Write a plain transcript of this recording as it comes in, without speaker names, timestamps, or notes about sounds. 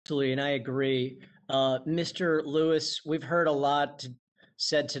absolutely, and I agree. Mr. Lewis, we've heard a lot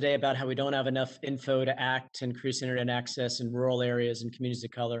said today about how we don't have enough info to act to increase internet access in rural areas and communities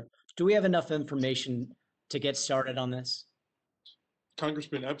of color. Do we have enough information to get started on this?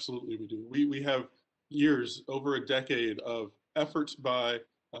 Congressman, absolutely we do. We have years, over a decade of efforts by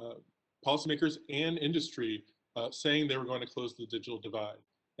uh, policymakers and industry saying they were going to close the digital divide.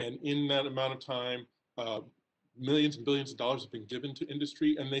 And in that amount of time, uh, millions and billions of dollars have been given to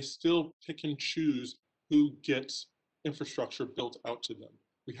industry, and they still pick and choose who gets infrastructure built out to them.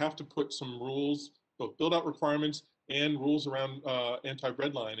 We have to put some rules, both build out requirements and rules around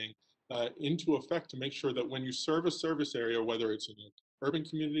anti-redlining into effect to make sure that when you serve a service area, whether it's in an urban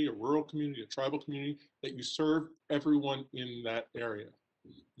community, a rural community, a tribal community, that you serve everyone in that area.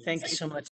 Thanks so much.